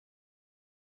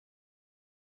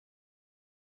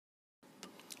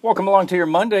Welcome along to your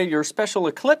Monday, your special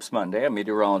Eclipse Monday. I'm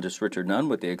meteorologist Richard Nunn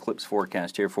with the Eclipse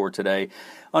forecast here for today.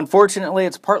 Unfortunately,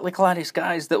 it's partly cloudy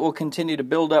skies that will continue to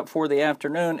build up for the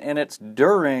afternoon, and it's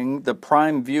during the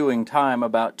prime viewing time,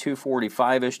 about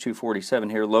 2:45-ish,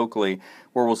 2:47 here locally,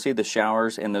 where we'll see the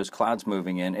showers and those clouds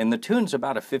moving in. And the tune's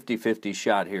about a 50-50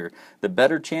 shot here. The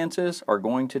better chances are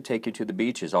going to take you to the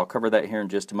beaches. I'll cover that here in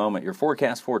just a moment. Your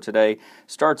forecast for today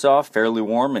starts off fairly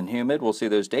warm and humid. We'll see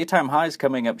those daytime highs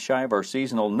coming up shy of our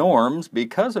seasonal norms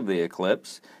because of the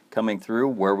eclipse coming through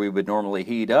where we would normally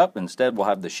heat up. Instead, we'll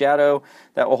have the shadow.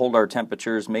 That will hold our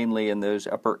temperatures mainly in those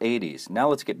upper 80s. Now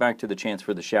let's get back to the chance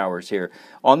for the showers here.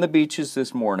 On the beaches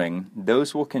this morning,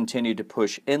 those will continue to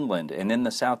push inland, and then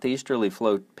the southeasterly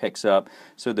flow picks up.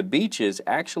 So the beaches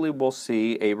actually will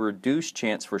see a reduced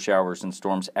chance for showers and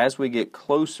storms as we get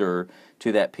closer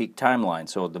to that peak timeline.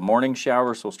 So the morning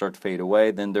showers will start to fade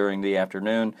away. Then during the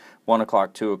afternoon, 1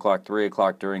 o'clock, 2 o'clock, 3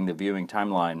 o'clock during the viewing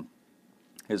timeline,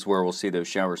 is where we'll see those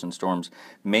showers and storms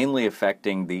mainly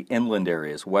affecting the inland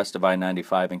areas west of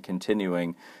I-95 and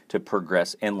continuing to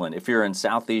progress inland. If you're in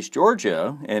southeast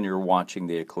Georgia and you're watching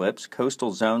the eclipse,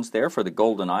 coastal zones there for the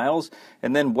Golden Isles,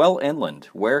 and then well inland,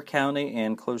 Ware County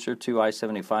and closer to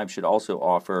I-75 should also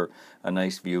offer a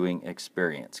nice viewing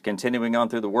experience. Continuing on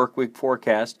through the work week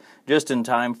forecast, just in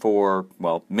time for,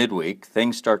 well, midweek,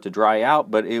 things start to dry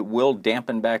out, but it will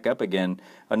dampen back up again.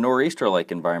 A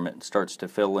nor'easter-like environment starts to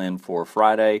fill in for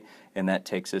Friday, and that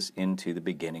takes us into the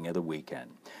beginning of the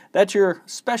weekend. That's your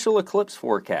special eclipse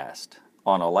forecast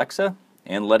on Alexa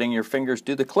and letting your fingers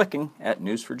do the clicking at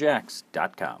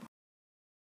news4jax.com.